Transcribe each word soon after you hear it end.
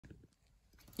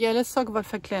Yeah, let's talk about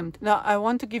verklemmt. Now, I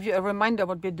want to give you a reminder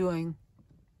what we're doing.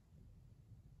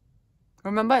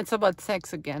 Remember, it's about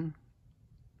sex again.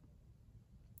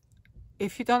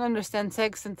 If you don't understand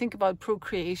sex, then think about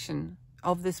procreation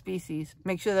of the species.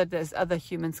 Make sure that there's other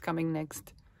humans coming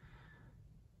next.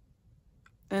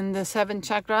 And the 7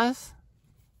 chakras,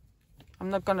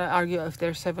 I'm not going to argue if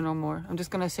there's 7 or more. I'm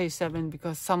just going to say 7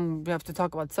 because we have to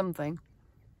talk about something.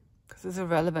 Because it's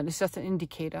irrelevant. It's just an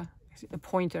indicator, a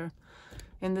pointer.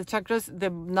 In the chakras, the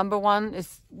number 1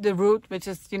 is the root, which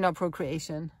is,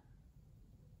 procreation.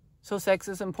 So sex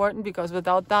is important because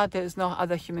without that, there is no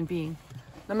other human being.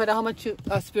 No matter how much you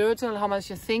are spiritual, how much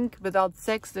you think, without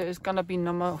sex, there is going to be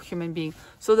no more human being.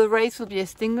 So the race will be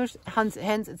extinguished, hence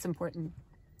it's important.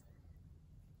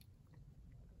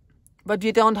 But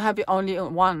you don't have only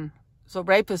one. So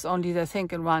rapists only, they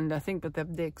think in one, they think with their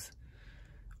dicks.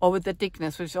 Or with the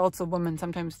dickness, which also women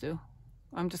sometimes do.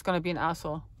 I'm just going to be an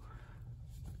asshole.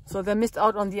 So they missed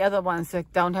out on the other ones. They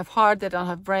don't have heart, they don't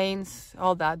have brains,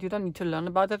 all that. You don't need to learn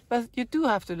about it, but you do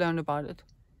have to learn about it.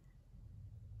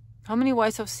 How many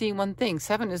ways of seeing one thing?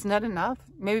 7 is not enough.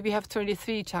 Maybe we have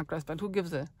 23 chakras, but who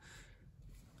gives a...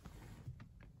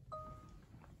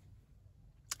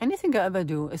 Anything I ever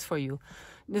do is for you.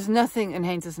 There's nothing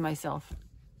enhances myself.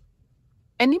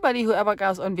 Anybody who ever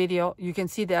goes on video, you can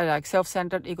see they're like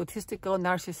self-centered, egotistical,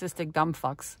 narcissistic, dumb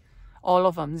fucks. All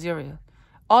of them, zero.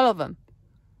 All of them.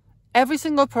 Every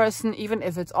single person, even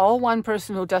if it's all one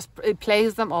person who just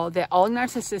plays them all, they're all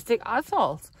narcissistic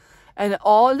assholes. And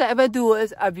all they ever do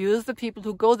is abuse the people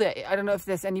who go there. I don't know if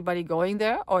there's anybody going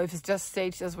there or if it's just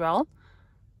staged as well.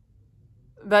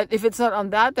 But if it's not on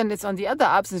that, then it's on the other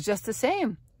apps. It's just the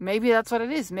same. Maybe that's what it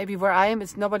is. Maybe where I am,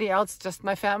 it's nobody else, just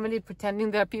my family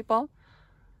pretending they're people.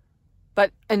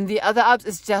 But in the other apps,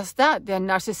 it's just that. They're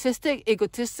narcissistic,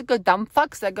 egotistical, dumb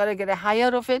fucks. They got to get a high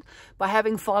out of it by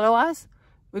having followers.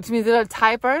 Which means little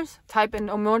typers, type an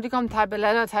emoticon, type a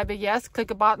letter, type a yes,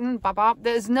 click a button, bop, bop.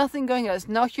 There is nothing going on. There's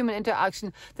no human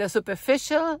interaction. They're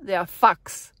superficial. They are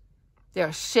fucks. They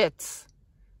are shits.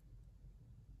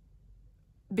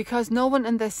 Because no one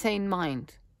in their sane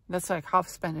mind, that's like half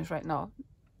Spanish right now,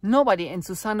 nobody in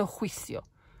su sano juicio,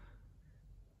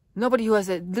 nobody who has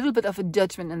a little bit of a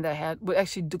judgment in their head would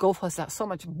actually go for so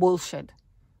much bullshit.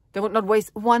 They would not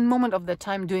waste one moment of their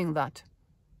time doing that.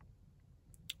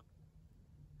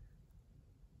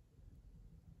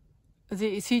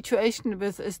 The situation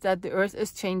is that the earth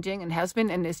is changing and has been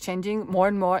and is changing more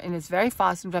and more, and it's very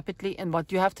fast and rapidly. And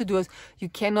what you have to do is you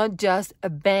cannot just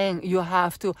bang. You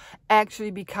have to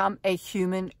actually become a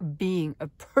human being, a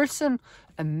person,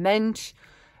 a mensch,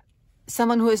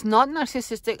 someone who is not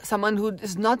narcissistic, someone who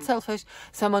is not selfish,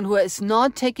 someone who is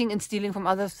not taking and stealing from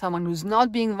others, someone who's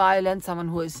not being violent, someone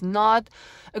who is not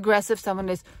aggressive, someone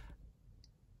who is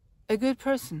a good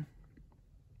person.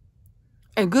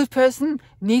 A good person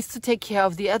needs to take care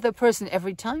of the other person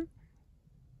every time.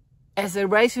 As a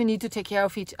race, we need to take care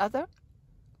of each other.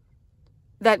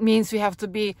 That means we have to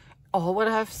be, what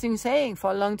I have been saying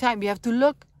for a long time, we have to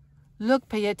look,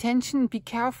 pay attention, be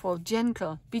careful,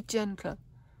 gentle, be gentle.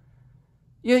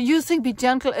 You think be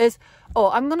gentle is,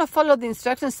 I'm going to follow the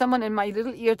instructions someone in my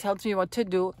little ear tells me what to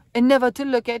do, and never to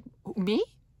look at me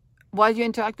while you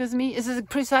interact with me? This is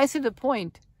precisely the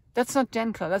point. That's not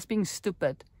gentle, that's being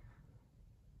stupid.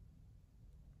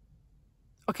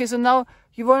 Okay, so now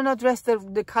you were not dressed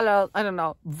the color, I don't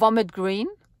know, vomit green.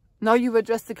 Now you were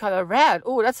dressed the color red.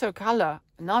 Oh, that's her color.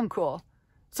 Now I'm cool.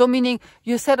 So meaning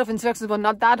your set of instructions were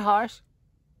not that harsh.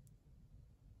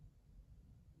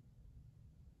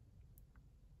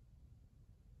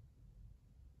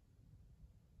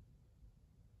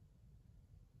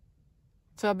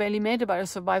 So I barely made it, but I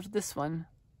survived this one.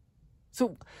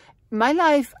 So my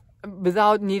life,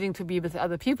 without needing to be with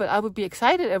other people, I would be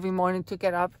excited every morning to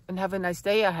get up and have a nice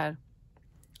day ahead.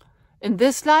 In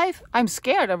this life, I'm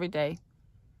scared every day.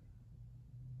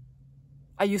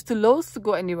 I used to loathe to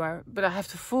go anywhere, but I have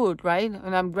the food, right?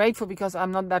 And I'm grateful because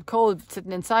I'm not that cold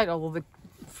sitting inside, although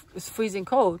it's freezing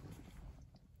cold.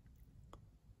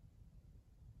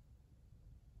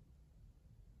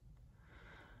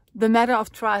 The matter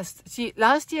of trust. See,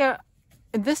 last year,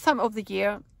 at this time of the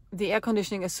year, the air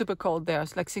conditioning is super cold there.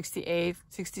 It's like 68,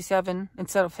 67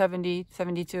 instead of 70,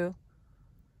 72.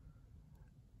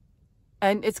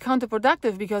 And it's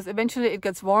counterproductive because eventually it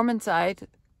gets warm inside.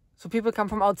 So people come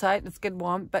from outside, it's get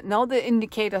warm. But now the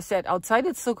indicator said outside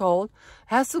it's so cold,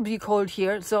 has to be cold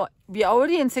here. So we're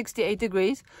already in 68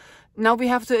 degrees. Now we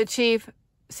have to achieve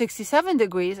 67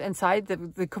 degrees inside,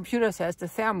 the computer says, the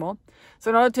thermal.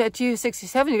 So in order to achieve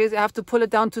 67 degrees, I have to pull it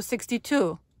down to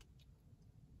 62.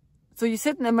 So you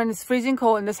sit there when it's freezing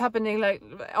cold, and it's happening like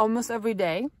almost every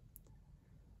day.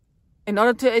 In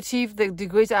order to achieve the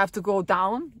degrees, I have to go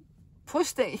down,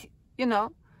 push the,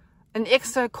 an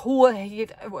extra cool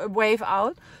heat wave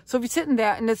out. So we're sitting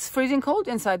there and it's freezing cold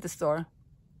inside the store.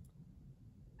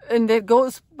 And it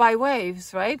goes by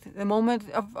waves, right? The moment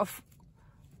of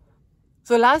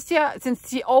So last year, since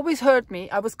she always hurt me,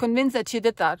 I was convinced that she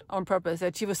did that on purpose,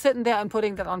 that she was sitting there and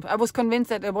putting that on. I was convinced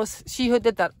that it was she who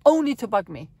did that only to bug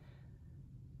me.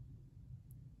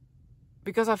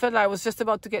 Because I felt like I was just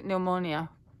about to get pneumonia.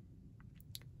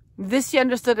 This she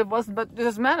understood it wasn't, but it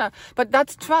doesn't matter. But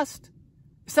that's trust.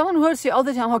 If someone hurts you all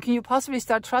the time, how can you possibly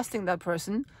start trusting that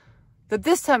person? That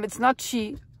this time it's not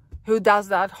she who does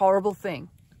that horrible thing.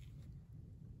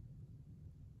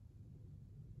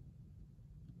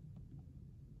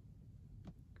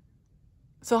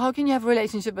 So how can you have a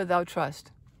relationship without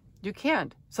trust? You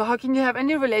can't. So how can you have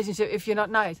any relationship if you're not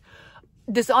nice?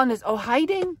 Dishonest or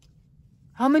hiding?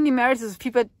 How many marriages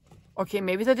people, okay,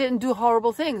 maybe they didn't do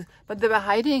horrible things, but they were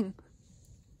hiding.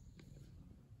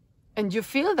 And you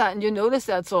feel that and you notice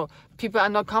that. So people are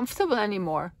not comfortable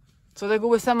anymore. So they go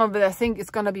with someone, but they think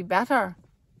it's going to be better.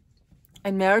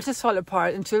 And marriages fall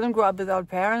apart and children grow up without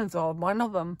parents or one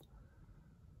of them.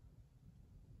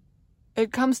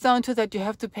 It comes down to that you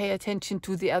have to pay attention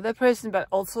to the other person, but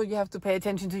also you have to pay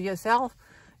attention to yourself.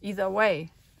 Either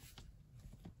way.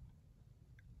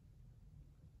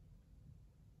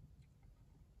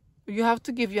 You have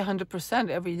to give your 100%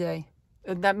 every day.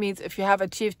 And that means if you have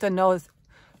achieved to know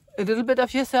a little bit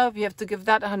of yourself, you have to give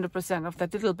that 100% of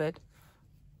that little bit.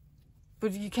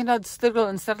 But you cannot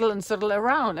settle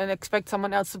around and expect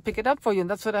someone else to pick it up for you. And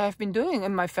that's what I have been doing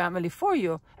in my family for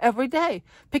you every day.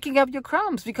 Picking up your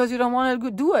crumbs because you don't want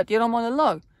to do it. You don't want to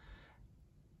look.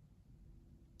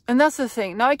 And that's the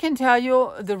thing. Now I can tell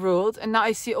you the rules. And now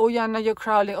I see, oh yeah, now you're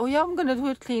crawling. Oh yeah, I'm going to do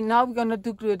it clean. Now we're going to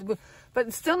do good. But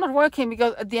it's still not working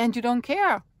because at the end you don't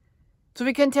care. So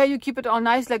we can tell you keep it all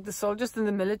nice like the soldiers in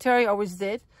the military always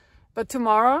did. But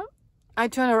tomorrow I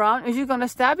turn around and you're going to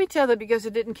stab each other because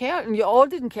you didn't care. And you all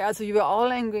didn't care. So you were all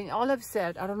angry and all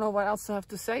upset. I don't know what else to have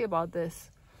to say about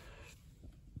this.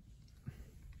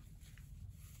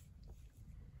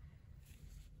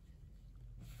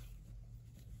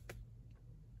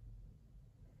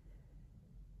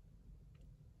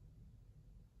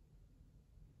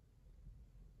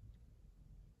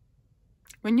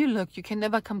 When you look, you can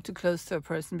never come too close to a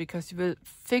person because you will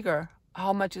figure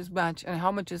how much is much and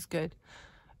how much is good.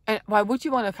 And why would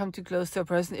you want to come too close to a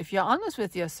person if you're honest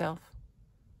with yourself?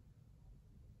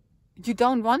 You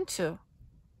don't want to.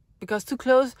 Because too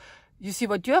close, you see,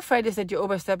 what you're afraid is that you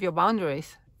overstep your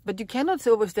boundaries. But you cannot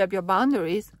overstep your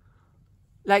boundaries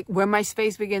like where my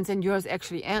space begins and yours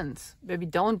actually ends. Maybe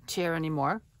don't share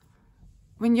anymore.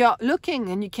 When you're looking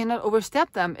and you cannot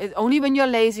overstep them, it's only when you're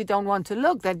lazy, don't want to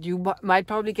look, that you might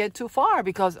probably get too far.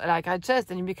 Because like I said,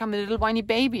 then you become a little whiny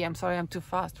baby. I'm sorry, I'm too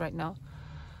fast right now.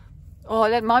 Oh,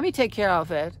 let mommy take care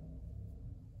of it.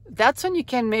 That's when you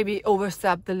can maybe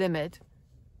overstep the limit.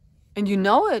 And you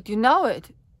know it, you know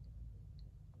it.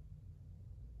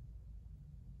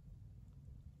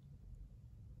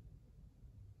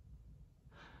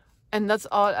 And that's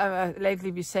all I lately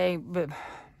be saying, but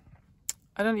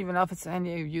I don't even know if it's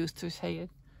any use to say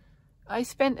it. I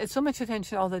spend so much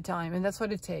attention all the time, and that's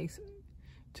what it takes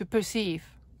to perceive.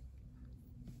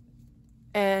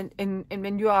 And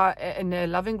when you are in a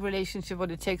loving relationship,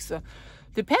 what it takes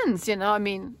depends, I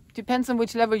mean, depends on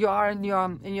which level you are in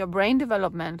your brain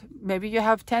development. Maybe you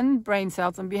have 10 brain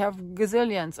cells and we have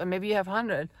gazillions, or maybe you have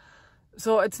 100.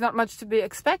 So it's not much to be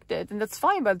expected, and that's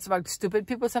fine. But it's like stupid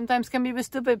people sometimes can be with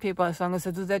stupid people as long as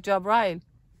they do their job right.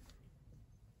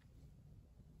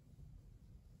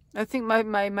 I think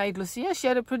my mate Lucia, she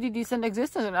had a pretty decent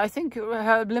existence, and I think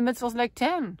her limits was like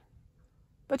 10.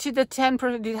 But she did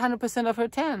 100% of her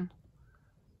 10.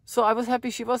 So I was happy,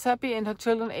 she was happy, and her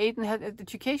children ate and had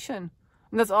education.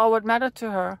 And that's all what mattered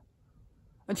to her.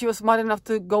 And she was smart enough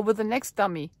to go with the next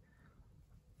dummy.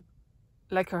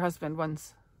 Like her husband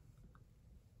once.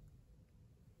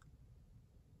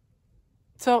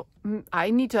 So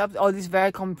I need to have all these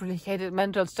very complicated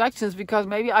mental structures because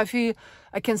maybe I feel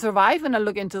I can survive when I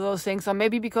look into those things. Or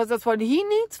maybe because that's what he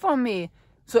needs from me.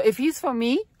 So if he's for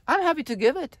me, I'm happy to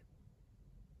give it.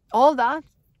 All that,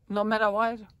 no matter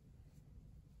what.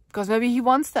 Because maybe he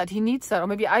wants that, he needs that. Or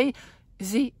maybe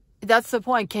see, that's the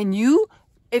point. Can you,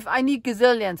 if I need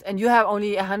gazillions and you have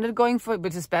only 100 going for it,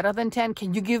 which is better than 10,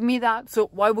 can you give me that? So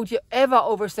why would you ever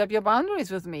overstep your boundaries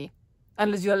with me?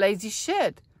 Unless you're lazy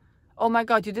shit. Oh my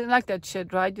God, you didn't like that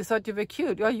shit, right? You thought you were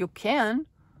cute. Well, you can.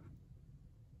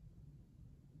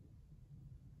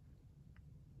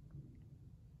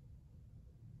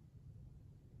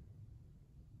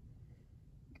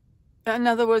 In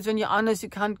other words, when you're honest, you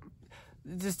can't,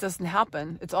 this doesn't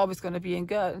happen. It's always going to be in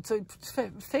good. So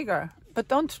figure. But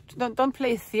don't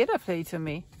play theater play to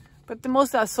me. But the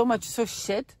most are so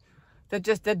shit. They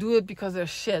do it because they're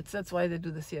shits. That's why they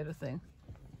do the theater thing.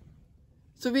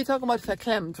 So we talk about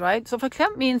verklemmt, right? So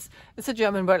verklemmt means, it's a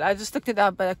German word. I just looked it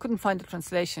up, but I couldn't find the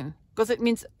translation. Because it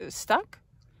means stuck.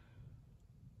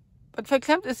 But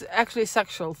verklemmt is actually a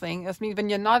sexual thing. That means when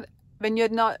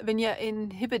you're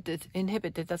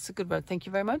inhibited, that's a good word. Thank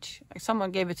you very much.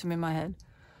 Someone gave it to me in my head.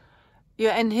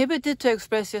 You're inhibited to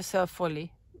express yourself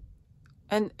fully.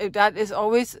 And that is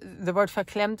always, the word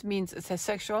verklemmt means it's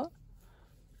sexual.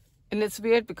 And it's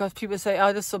weird because people say,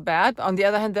 oh, this is so bad. But on the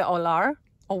other hand, they all are,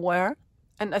 or were.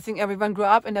 And I think everyone grew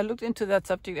up, and I looked into that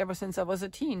subject ever since I was a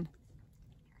teen.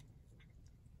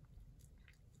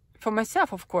 For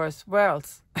myself, of course. Where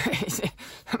else?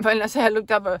 When I say I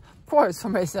looked up, of course, for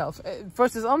myself.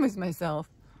 First is always myself.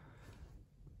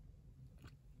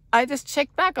 I just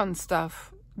checked back on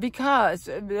stuff because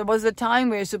there was a time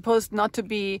where you're supposed not to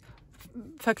be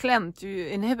verklemmt, you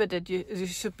inhibited. You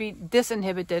should be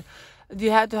disinhibited.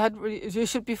 You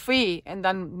should be free. And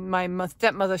then my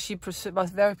stepmother, she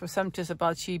was very presumptuous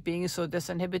about she being so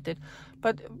disinhibited,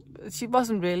 but she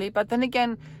wasn't really. But then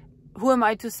again, who am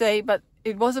I to say? But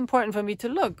it was important for me to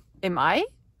look. Am I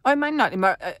or am I not?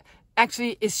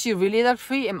 Actually, is she really that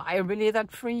free? Am I really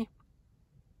that free?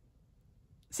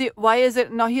 See, why is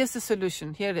it? Now, here's the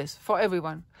solution. Here it is for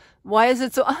everyone. Why is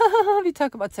it so? We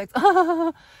talk about sex.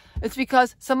 It's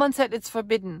because someone said it's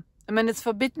forbidden. And when it's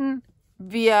forbidden,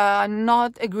 we are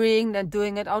not agreeing and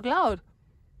doing it out loud.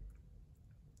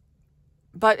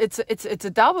 But it's a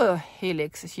double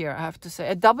helix here, I have to say.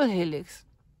 A double helix.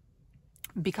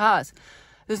 Because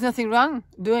there's nothing wrong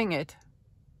doing it.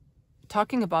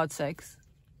 Talking about sex.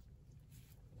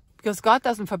 Because God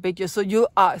doesn't forbid you. So you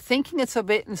are thinking it's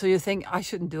forbidden. So you think, I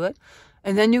shouldn't do it.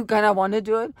 And then you kind of want to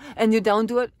do it. And you don't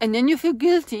do it. And then you feel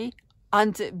guilty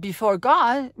before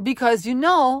God. Because you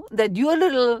know that your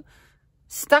little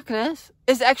stuckness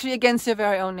is actually against your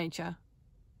very own nature.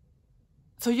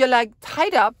 So you're like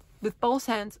tied up with both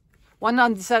hands. One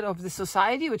on the side of the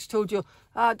society, which told you,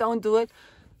 don't do it.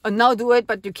 Or now do it,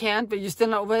 but you can't, but you're still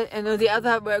not over it. And on the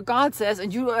other, where God says,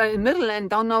 and you are in the middle and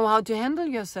don't know how to handle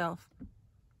yourself.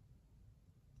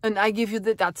 And I give you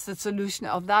that's the solution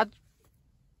of that.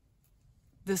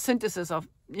 The synthesis of,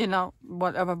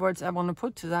 whatever words I want to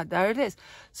put to that. There it is.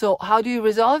 So how do you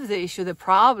resolve the issue, the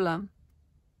problem,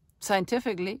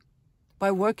 scientifically?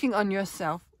 By working on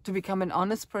yourself to become an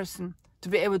honest person, to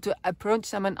be able to approach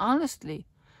someone honestly.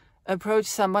 Approach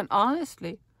someone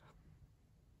honestly.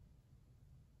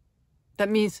 That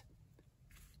means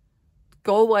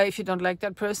go away if you don't like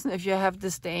that person, if you have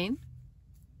disdain.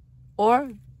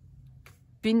 Or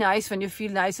be nice when you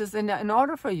feel nicest in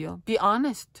order for you. Be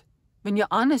honest. When you're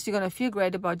honest, you're going to feel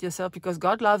great about yourself because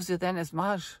God loves you then as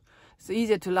much. It's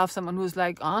easier to love someone who's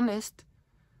like honest.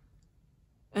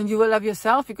 And you will love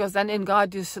yourself because then in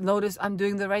God you notice I'm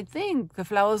doing the right thing. The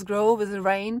flowers grow with the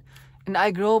rain and I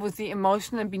grow with the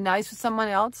emotion and be nice with someone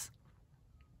else.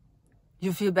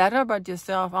 You feel better about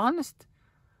yourself, honest.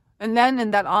 And then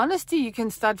in that honesty, you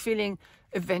can start feeling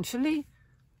eventually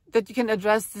that you can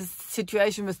address this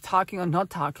situation with talking or not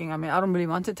talking. I mean, I don't really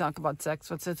want to talk about sex.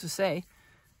 What's there to say?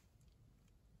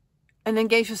 And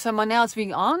engage with someone else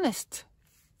being honest.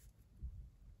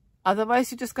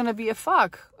 Otherwise, you're just going to be a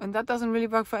fuck. And that doesn't really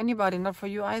work for anybody, not for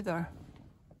you either.